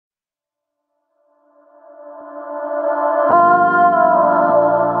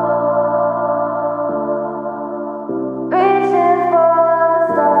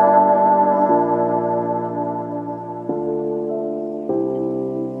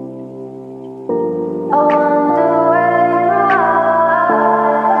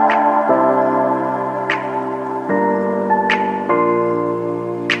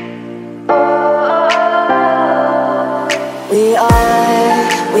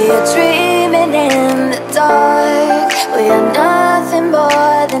are dreaming in the dark. We are nothing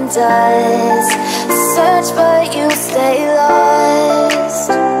more than dust. Search but you stay lost.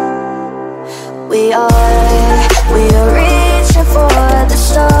 We are reaching for the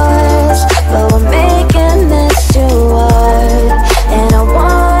stars, but we're making this too hard. And I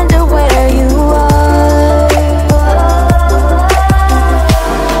wonder where you are.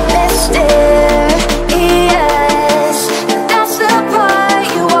 Mysterious, that's the part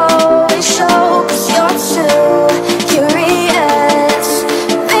you always show. 'Cause you're too curious.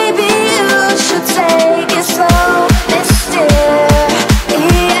 Maybe you should take it slow. Mysterious,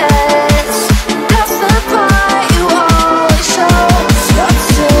 that's the part you always show. 'Cause you're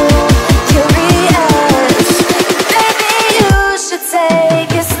too curious. Maybe you should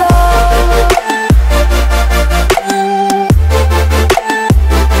take it slow.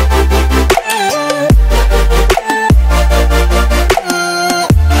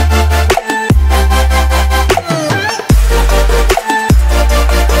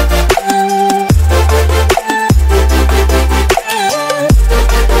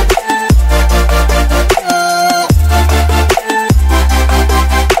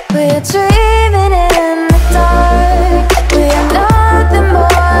 We're dreaming in the dark. We are nothing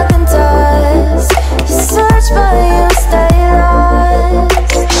more than dust. You search but you stay lost.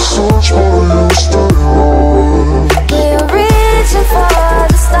 We are reaching for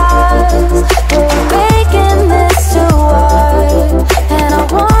the stars, but we're making this too hard. And I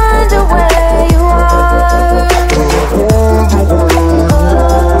wonder where you are.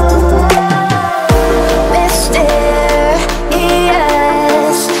 Mysterious,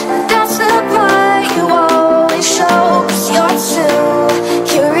 that's the part you always show. 'Cause you're too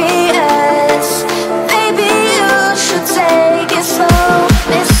curious. Maybe you should take it slow.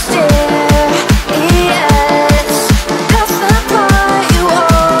 Mysterious, that's the part you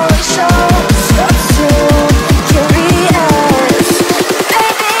always show. 'Cause you're too curious.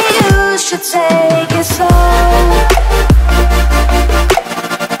 Maybe you should take it slow.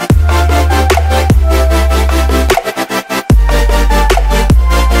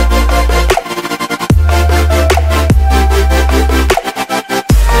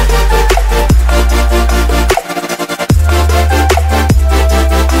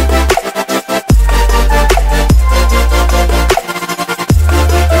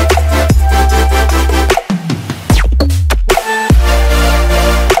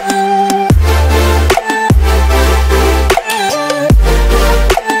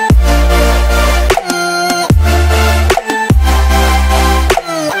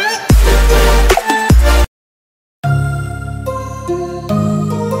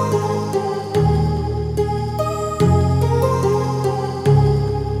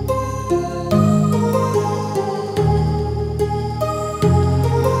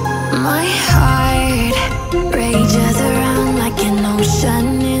 My heart rages around like an ocean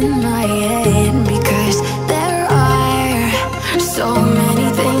in my head, because there are so many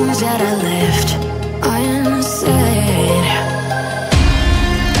things that I left unsaid.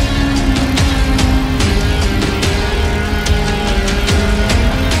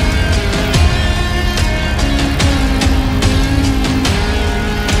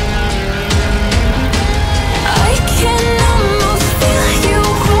 I can almost feel you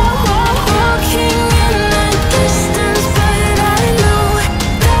walking in the distance, but I know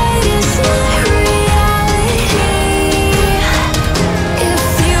that it's not reality. If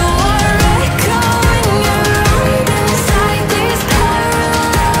you are echoing around inside these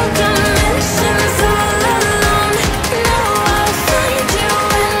parallel dimensions all alone, now I'll find you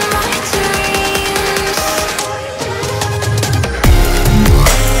in my dreams.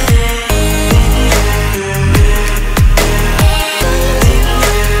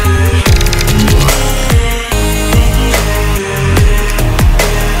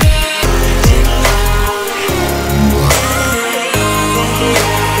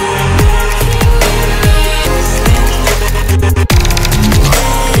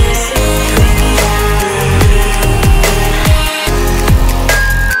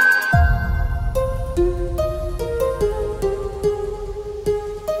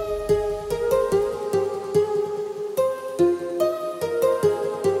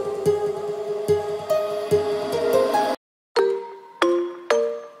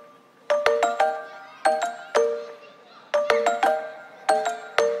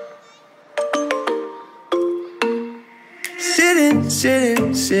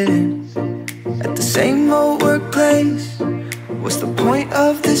 Sitting at the same old workplace. What's the point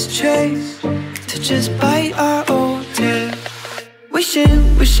of this chase? To just bite our old tail.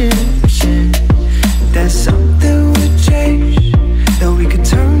 Wishing that something would change, that we could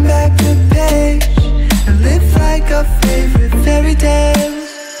turn back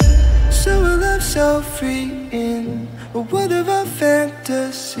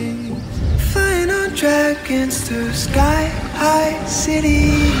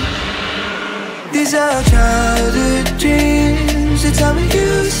city. These are our childhood dreams. It's how we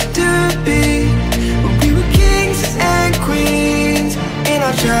used to be when we were kings and queens in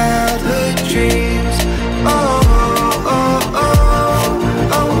our childhood dreams. Oh, oh, oh,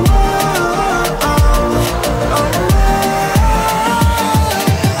 oh, oh, oh, oh,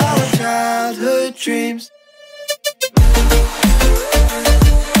 our childhood dreams.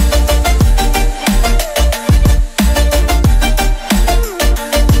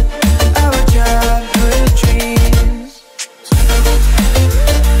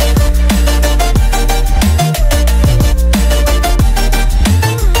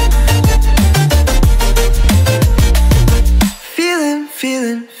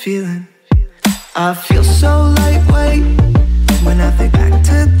 Feeling, I feel so lightweight when I think back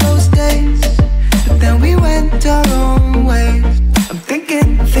to those days, but then we went our own ways. I'm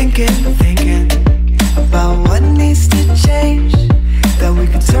thinking about what needs to change, that we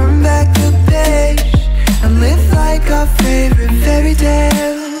could turn back the page and live like our favorite fairy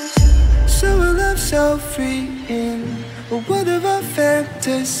tales. So a love so freeing, but what of our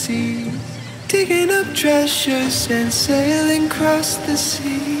fantasy? Digging up treasures and sailing across the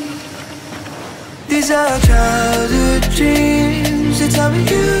sea. These are our childhood dreams. It's how we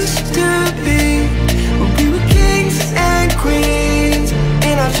used to be when we were kings and queens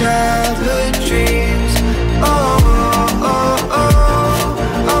in our childhood dreams. Oh,